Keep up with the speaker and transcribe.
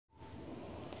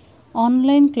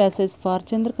Online classes for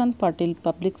Chandrakant Patil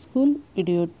public school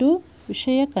video 2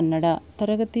 ವಿಷಯ ಕನ್ನಡ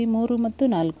ತರಗತಿ 3 ಮತ್ತು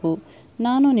 4.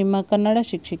 ನಾನು ನಿಮ್ಮ ಕನ್ನಡ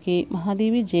ಶಿಕ್ಷಕಿ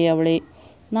ಮಹಾದೇವಿ J.A.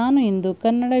 ನಾನು ಇಂದು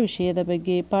ಕನ್ನಡ ವಿಷಯದ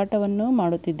ಬಗ್ಗೆ ಪಾಠವನ್ನು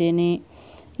ಮಾಡುತ್ತಿದ್ದೇನೆ.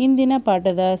 ಇಂದಿನ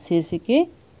ಪಾಠದ ಶೀರ್ಷಿಕೆ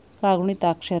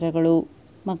ಕಾಗುಣಿತಾಕ್ಷರಗಳು.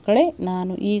 ಮಕ್ಕಳೇ,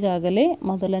 ನಾನು ಈಗಾಗಲೇ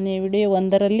ಮೊದಲನೇ ವಿಡಿಯೋ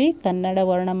 1ರಲ್ಲಿ ಕನ್ನಡ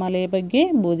ವರ್ಣಮಾಲೆಯ ಬಗ್ಗೆ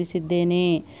ಬೋಧಿಸಿದ್ದೇನೆ.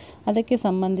 ಅದಕ್ಕೆ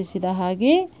ಸಂಬಂಧಿಸಿದ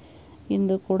ಹಾಗೆ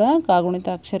ಇಂದು ಕೂಡ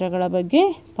ಕಾಗುಣಿತಾಕ್ಷರಗಳ ಬಗ್ಗೆ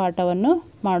ಪಾಠವನ್ನು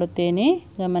ಮಾಡುತ್ತೇನೆ.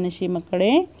 ಗಮನಿಸಿ ಮಕ್ಕಳೇ.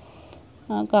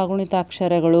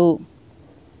 ಕಾಗುಣಿತಾಕ್ಷರಗಳು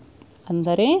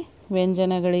ಅಂದರೆ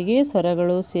ವ್ಯಂಜನಗಳಿಗೆ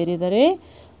ಸ್ವರಗಳು ಸೇರಿದರೆ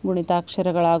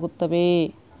ಗುಣಿತಾಕ್ಷರಗಳಾಗುತ್ತವೆ.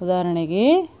 ಉದಾಹರಣೆಗೆ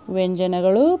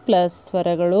ವ್ಯಂಜನಗಳು ಪ್ಲಸ್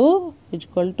ಸ್ವರಗಳು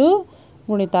 =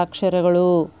 ಗುಣಿತಾಕ್ಷರಗಳು.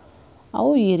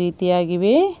 ಅವು ಈ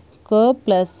ರೀತಿಯಾಗಿವೆ: ಕ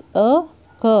ಪ್ಲಸ್ ಅ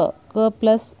ಕ, ಕ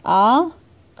ಪ್ಲಸ್ ಆ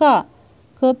ಕ,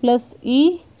 ಕ ಪ್ಲಸ್ ಇ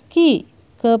ಕಿ,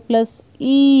 ಕ ಪ್ಲಸ್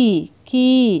ಈ ಕಿ,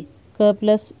 ಕ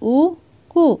ಪ್ಲಸ್ ಉ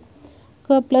ಕು,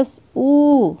 ಕ ಪ್ಲಸ್ ಉ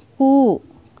ಕು,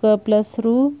 ಕ ಪ್ಲಸ್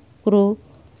ರು ಕೃ,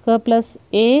 ಕ ಪ್ಲಸ್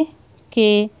ಎ ಕೆ,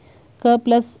 ಕ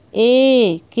ಪ್ಲಸ್ ಎ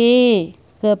ಕೆ,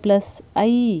 ಕ ಪ್ಲಸ್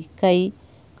ಐ ಕೈ,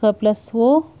 ಕ ಪ್ಲಸ್ ಓ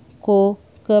ಕೋ,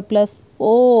 ಕ ಪ್ಲಸ್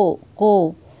ಓ ಕೋ,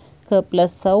 ಕ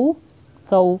ಪ್ಲಸ್ ಔ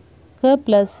ಕೌ, ಕ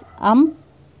ಪ್ಲಸ್ ಅಂ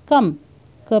ಕಂ,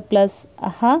 ಕ ಪ್ಲಸ್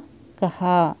ಅಹ ಕಹ.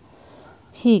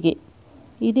 ಹೀಗೆ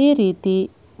ಇದೇ ರೀತಿ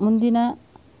ಮುಂದಿನ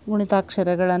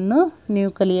ಗುಣಿತಾಕ್ಷರಗಳನ್ನು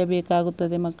ನೀವು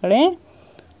ಕಲಿಯಬೇಕಾಗುತ್ತದೆ ಮಕ್ಕಳೇ.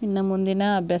 ಇನ್ನು ಮುಂದಿನ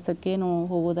ಅಭ್ಯಾಸಕ್ಕೆ ನಾವು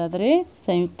ಹೋಗುವುದಾದರೆ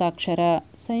ಸಂಯುಕ್ತಾಕ್ಷರ.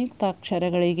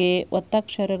 ಸಂಯುಕ್ತಾಕ್ಷರಗಳಿಗೆ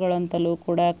ಒತ್ತಕ್ಷರಗಳಂತಲೂ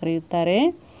ಕೂಡ ಕರೆಯುತ್ತಾರೆ.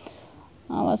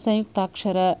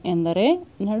 ಸಂಯುಕ್ತಾಕ್ಷರ ಎಂದರೆ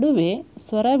ನಡುವೆ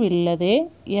ಸ್ವರವಿಲ್ಲದೆ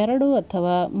 2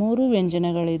 ಅಥವಾ 3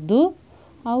 ವ್ಯಂಜನಗಳಿದ್ದು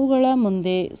ಅವುಗಳ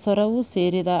ಮುಂದೆ ಸ್ವರವು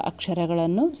ಸೇರಿದ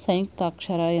ಅಕ್ಷರಗಳನ್ನು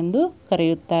ಸಂಯುಕ್ತಾಕ್ಷರ ಎಂದು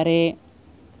ಕರೆಯುತ್ತಾರೆ.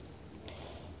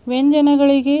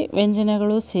 ವ್ಯಂಜನಗಳಿಗೆ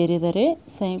ವ್ಯಂಜನಗಳು ಸೇರಿದರೆ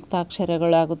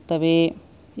ಸಂಯುಕ್ತಾಕ್ಷರಗಳಾಗುತ್ತವೆ.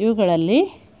 ಇವುಗಳಲ್ಲಿ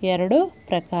 2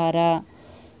 ಪ್ರಕಾರ: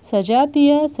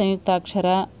 ಸಜಾತಿಯ ಸಂಯುಕ್ತಾಕ್ಷರ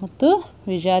ಮತ್ತು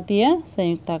ವಿಜಾತಿಯ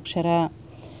ಸಂಯುಕ್ತಾಕ್ಷರ.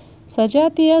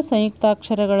 ಸಜಾತಿಯ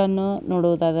ಸಂಯುಕ್ತಾಕ್ಷರಗಳನ್ನು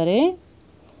ನೋಡುವುದಾದರೆ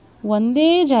ಒಂದೇ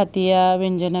ಜಾತಿಯ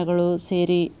ವ್ಯಂಜನಗಳು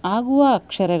ಸೇರಿ ಆಗುವ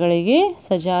ಅಕ್ಷರಗಳಿಗೆ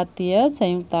ಸಜಾತಿಯ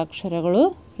ಸಂಯುಕ್ತಾಕ್ಷರಗಳು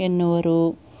ಎನ್ನುವರು.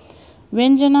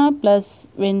 ವ್ಯಂಜನ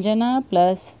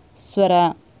ಪ್ಲಸ್ ಸ್ವರ.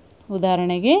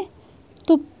 ಉದಾಹರಣೆಗೆ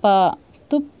ತುಪ್ಪ.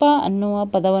 ತುಪ್ಪ ಅನ್ನುವ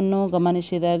ಪದವನ್ನು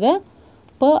ಗಮನಿಸಿದಾಗ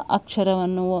ಪ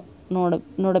ಅಕ್ಷರವನ್ನು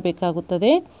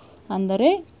ನೋಡಬೇಕಾಗುತ್ತದೆ. ಅಂದರೆ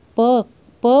ಪ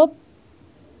ಪ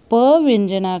ಪ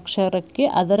ವ್ಯಂಜನಾಕ್ಷರಕ್ಕೆ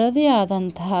ಅದರದೇ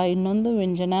ಆದಂತಹ ಇನ್ನೊಂದು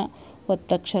ವ್ಯಂಜನ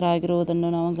ಒತ್ತಕ್ಷರ ಆಗಿರುವುದನ್ನು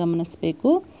ನಾವು ಗಮನಿಸಬೇಕು.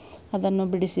 ಅದನ್ನು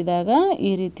ಬಿಡಿಸಿದಾಗ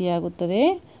ಈ ರೀತಿಯಾಗುತ್ತದೆ: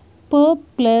 ಪ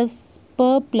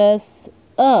ಪ್ಲಸ್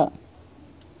ಅ.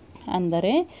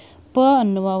 ಅಂದರೆ ಪ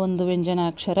ಅನ್ನುವ ಒಂದು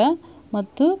ವ್ಯಂಜನಾಕ್ಷರ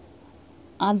ಮತ್ತು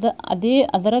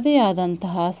ಅದರದೇ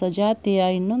ಆದಂತಹ ಸಜಾತಿಯ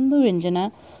ಇನ್ನೊಂದು ವ್ಯಂಜನ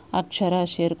ಅಕ್ಷರ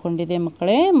ಸೇರಿಕೊಂಡಿದೆ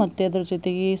ಮಕ್ಕಳೇ. ಮತ್ತು ಅದರ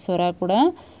ಜೊತೆಗೆ ಸ್ವರ ಕೂಡ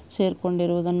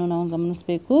ಸೇರಿಕೊಂಡಿರುವುದನ್ನು ನಾವು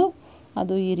ಗಮನಿಸಬೇಕು.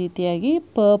 ಅದು ಈ ರೀತಿಯಾಗಿ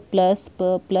ಪ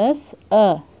ಪ್ಲಸ್ ಅ.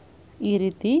 ಈ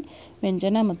ರೀತಿ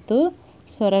ವ್ಯಂಜನ ಮತ್ತು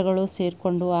ಸ್ವರಗಳು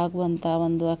ಸೇರಿಕೊಂಡು ಆಗುವಂಥ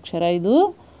ಒಂದು ಅಕ್ಷರ ಇದು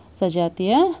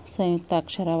ಸಜಾತಿಯ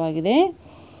ಸಂಯುಕ್ತಾಕ್ಷರವಾಗಿದೆ.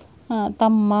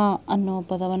 ತಮ್ಮ ಅನ್ನುವ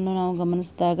ಪದವನ್ನು ನಾವು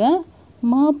ಗಮನಿಸಿದಾಗ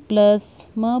ಮ ಪ್ಲಸ್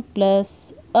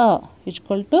ಅ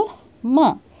 = ಮ.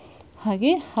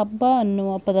 ಹಾಗೆ ಹಬ್ಬ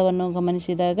ಅನ್ನುವ ಪದವನ್ನು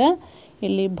ಗಮನಿಸಿದಾಗ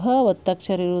ಇಲ್ಲಿ ಭ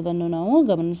ಒತ್ತಕ್ಷರ ಇರುವುದನ್ನು ನಾವು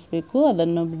ಗಮನಿಸಬೇಕು.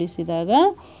 ಅದನ್ನು ಬಿಡಿಸಿದಾಗ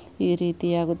ಈ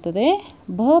ರೀತಿಯಾಗುತ್ತದೆ: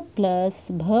 ಭ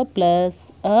ಪ್ಲಸ್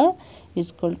ಅ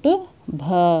 = ಭ.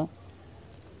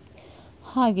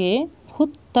 ಹಾಗೆ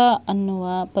ಹುತ್ತ ಅನ್ನುವ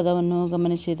ಪದವನ್ನು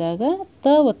ಗಮನಿಸಿದಾಗ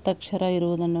ತ ಒತ್ತಕ್ಷರ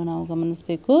ಇರುವುದನ್ನು ನಾವು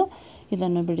ಗಮನಿಸಬೇಕು.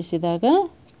 ಇದನ್ನು ಬಿಡಿಸಿದಾಗ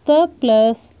ತ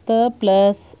ಪ್ಲಸ್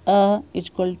ಅ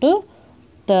 =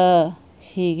 ತ.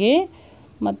 ಹೀಗೆ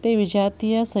ಮತ್ತು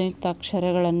ವಿಜಾತಿಯ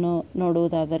ಸಂಯುಕ್ತಾಕ್ಷರಗಳನ್ನು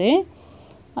ನೋಡುವುದಾದರೆ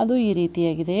ಅದು ಈ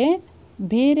ರೀತಿಯಾಗಿದೆ: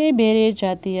 ಬೇರೆ ಬೇರೆ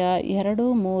ಜಾತಿಯ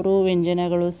 2-3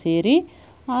 ವ್ಯಂಜನಗಳು ಸೇರಿ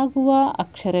ಆಗುವ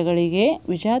ಅಕ್ಷರಗಳಿಗೆ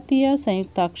ವಿಜಾತಿಯ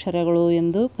ಸಂಯುಕ್ತಾಕ್ಷರಗಳು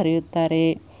ಎಂದು ಕರೆಯುತ್ತಾರೆ.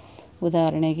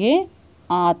 ಉದಾಹರಣೆಗೆ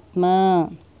ಆತ್ಮ.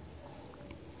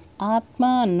 ಆತ್ಮ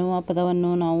ಅನ್ನುವ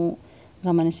ಪದವನ್ನು ನಾವು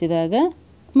ಗಮನಿಸಿದಾಗ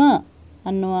ಮ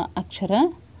ಅನ್ನುವ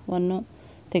ಅಕ್ಷರವನ್ನು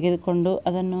ತೆಗೆದುಕೊಂಡು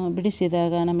ಅದನ್ನು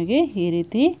ಬಿಡಿಸಿದಾಗ ನಮಗೆ ಈ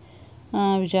ರೀತಿ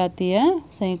ವಿಜಾತಿಯ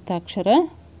ಸಂಯುಕ್ತಾಕ್ಷರ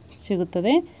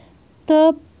ಸಿಗುತ್ತದೆ: ತ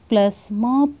ಮ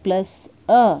ಪ್ಲಸ್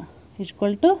ಅ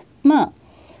 = ಮ.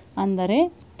 ಅಂದರೆ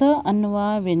ತ ಅನ್ನುವ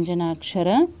ವ್ಯಂಜನಾಕ್ಷರ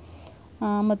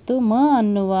ಮತ್ತು ಮ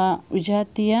ಅನ್ನುವ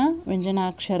ವಿಜಾತಿಯ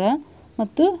ವ್ಯಂಜನಾಕ್ಷರ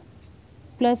ಮತ್ತು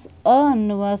ಪ್ಲಸ್ ಅ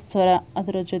ಅನ್ನುವ ಸ್ವರ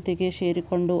ಅದರ ಜೊತೆಗೆ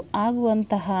ಸೇರಿಕೊಂಡು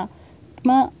ಆಗುವಂತಹ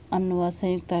ತ್ಮ ಅನ್ನುವ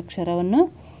ಸಂಯುಕ್ತಾಕ್ಷರವನ್ನು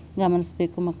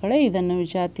ಗಮನಿಸಬೇಕು ಮಕ್ಕಳೇ. ಇದನ್ನು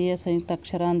ವಿಜಾತಿಯ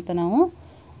ಸಂಯುಕ್ತಾಕ್ಷರ ಅಂತ ನಾವು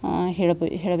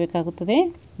ಹೇಳಬೇಕಾಗುತ್ತದೆ.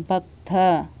 ಭಕ್ತ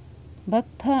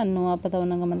ಅನ್ನುವ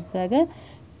ಪದವನ್ನು ಗಮನಿಸಿದಾಗ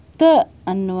ತ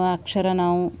ಅನ್ನುವ ಅಕ್ಷರ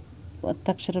ನಾವು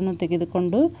ಒತ್ತಕ್ಷರವನ್ನು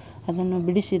ತೆಗೆದುಕೊಂಡು ಅದನ್ನು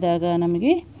ಬಿಡಿಸಿದಾಗ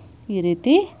ನಮಗೆ ಈ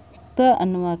ರೀತಿ ತ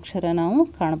ಅನ್ನುವ ಅಕ್ಷರ ನಾವು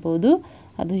ಕಾಣ್ಬೋದು.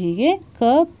 ಅದು ಹೀಗೆ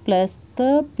ಕ ಪ್ಲಸ್ ತ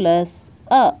ಪ್ಲಸ್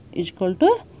ಅ ಈಕ್ವಲ್ ಟು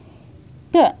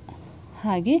ತ.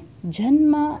 ಹಾಗೆ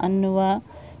ಜನ್ಮ ಅನ್ನುವ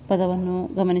ಪದವನ್ನು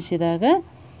ಗಮನಿಸಿದಾಗ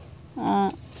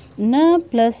ನ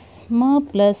ಪ್ಲಸ್ ಮ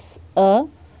ಪ್ಲಸ್ ಅ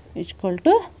ಈಕ್ವಲ್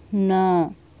ಟು ನ.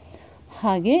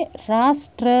 ಹಾಗೆ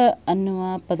ರಾಷ್ಟ್ರ ಅನ್ನುವ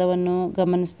ಪದವನ್ನು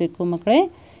ಗಮನಿಸಬೇಕು ಮಕ್ಕಳೇ.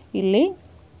 ಇಲ್ಲಿ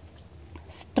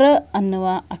ಸ್ಟ್ರ ಅನ್ನುವ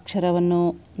ಅಕ್ಷರವನ್ನು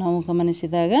ನಾವು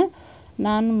ಗಮನಿಸಿದಾಗ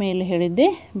ನಾನು ಮೇಲೆ ಹೇಳಿದ್ದೆ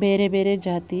ಬೇರೆ ಬೇರೆ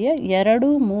ಜಾತಿಯ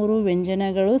 2-3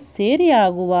 ವ್ಯಂಜನಗಳು ಸೇರಿ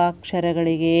ಆಗುವ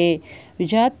ಅಕ್ಷರಗಳಿಗೆ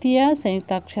ವಿಜಾತಿಯ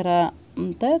ಸಂಯುಕ್ತಾಕ್ಷರ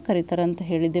ಅಂತ ಕರೀತಾರೆ ಅಂತ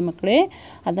ಹೇಳಿದ್ದೆ ಮಕ್ಕಳೇ.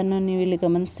 ಅದನ್ನು ನೀವು ಇಲ್ಲಿ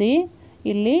ಗಮನಿಸಿ.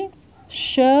 ಇಲ್ಲಿ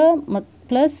ಶ ಮತ್ತು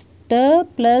ಪ್ಲಸ್ ಟ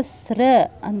ಪ್ಲಸ್ ರ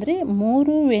ಅಂದರೆ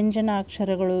 3 ವ್ಯಂಜನ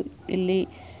ಅಕ್ಷರಗಳು ಇಲ್ಲಿ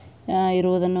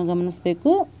ಇರುವುದನ್ನು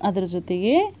ಗಮನಿಸಬೇಕು. ಅದರ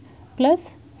ಜೊತೆಗೆ ಪ್ಲಸ್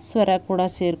ಸ್ವರ ಕೂಡ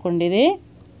ಸೇರಿಕೊಂಡಿದೆ.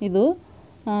 ಇದು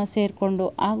ಸೇರಿಕೊಂಡು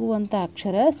ಆಗುವಂಥ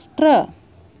ಅಕ್ಷರ ಸ್ಟ್ರ.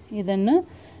 ಇದನ್ನು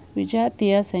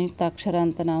ವಿಜಾತಿಯ ಸಂಯುಕ್ತಾಕ್ಷರ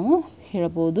ಅಂತ ನಾವು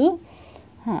ಹೇಳ್ಬೋದು.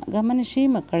 ಗಮನಿಸಿ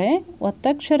ಮಕ್ಕಳೇ,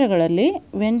 ಒತ್ತಕ್ಷರಗಳಲ್ಲಿ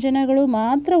ವ್ಯಂಜನಗಳು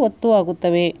ಮಾತ್ರ ಒತ್ತು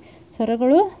ಆಗುತ್ತವೆ,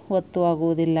 ಸ್ವರಗಳು ಒತ್ತು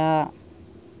ಆಗುವುದಿಲ್ಲ.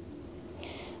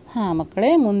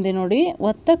 ಮಕ್ಕಳೇ ಮುಂದೆ ನೋಡಿ,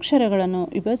 ಒತ್ತಕ್ಷರಗಳನ್ನು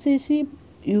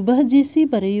ವಿಭಜಿಸಿ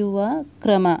ಬರೆಯುವ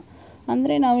ಕ್ರಮ.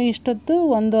 ಅಂದರೆ ನಾವು ಇಷ್ಟೊತ್ತು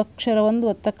ಒಂದು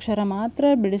ಒತ್ತಕ್ಷರ ಮಾತ್ರ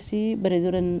ಬಿಡಿಸಿ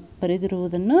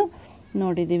ಬರೆದಿರುವುದನ್ನು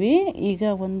ನೋಡಿದ್ದೀವಿ. ಈಗ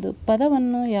ಒಂದು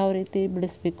ಪದವನ್ನು ಯಾವ ರೀತಿ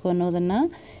ಬಿಡಿಸಬೇಕು ಅನ್ನೋದನ್ನು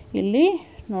ಇಲ್ಲಿ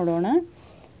ನೋಡೋಣ.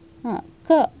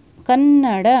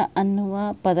 ಕನ್ನಡ ಅನ್ನುವ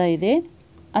ಪದ ಇದೆ.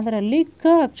 ಅದರಲ್ಲಿ ಕ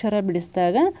ಅಕ್ಷರ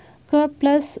ಬಿಡಿಸಿದಾಗ ಕ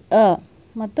ಪ್ಲಸ್ ಅ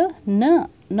ಮತ್ತು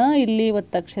ನ ಇಲ್ಲಿ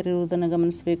ಒತ್ತಕ್ಷರ ಇರುವುದನ್ನು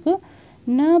ಗಮನಿಸಬೇಕು.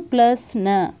 ನ ಪ್ಲಸ್ ನ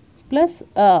ಪ್ಲಸ್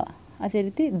ಅ. ಅದೇ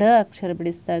ರೀತಿ ಡ ಅಕ್ಷರ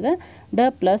ಬಿಡಿಸಿದಾಗ ಡ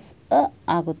ಪ್ಲಸ್ ಅ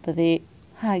ಆಗುತ್ತದೆ.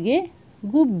 ಹಾಗೆ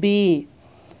ಗುಬ್ಬಿ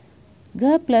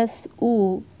ಗ ಪ್ಲಸ್ ಉ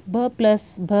ಬ ಪ್ಲಸ್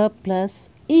ಬ ಪ್ಲಸ್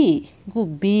ಇ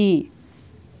ಗುಬ್ಬಿ.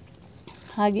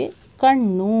 ಹಾಗೆ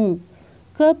ಕಣ್ಣು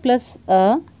ಕ ಪ್ಲಸ್ ಅ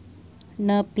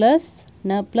ನ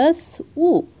ಪ್ಲಸ್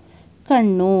ಉ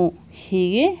ಕಣ್ಣು.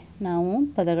 ಹೀಗೆ ನಾವು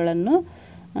ಪದಗಳನ್ನು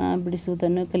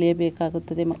ಬಿಡಿಸುವುದನ್ನು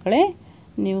ಕಲಿಯಬೇಕಾಗುತ್ತದೆ ಮಕ್ಕಳೇ.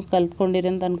 ನೀವು ಕಲ್ತ್ಕೊಂಡಿರಿ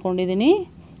ಅಂತ ಅಂದ್ಕೊಂಡಿದ್ದೀನಿ.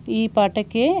 ಈ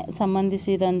ಪಾಠಕ್ಕೆ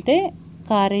ಸಂಬಂಧಿಸಿದಂತೆ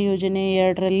ಕಾರ್ಯಯೋಜನೆ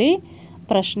 2ರಲ್ಲಿ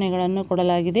ಪ್ರಶ್ನೆಗಳನ್ನು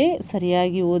ಕೊಡಲಾಗಿದೆ.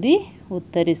 ಸರಿಯಾಗಿ ಓದಿ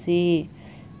ಉತ್ತರಿಸಿ.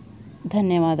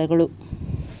 ಧನ್ಯವಾದಗಳು.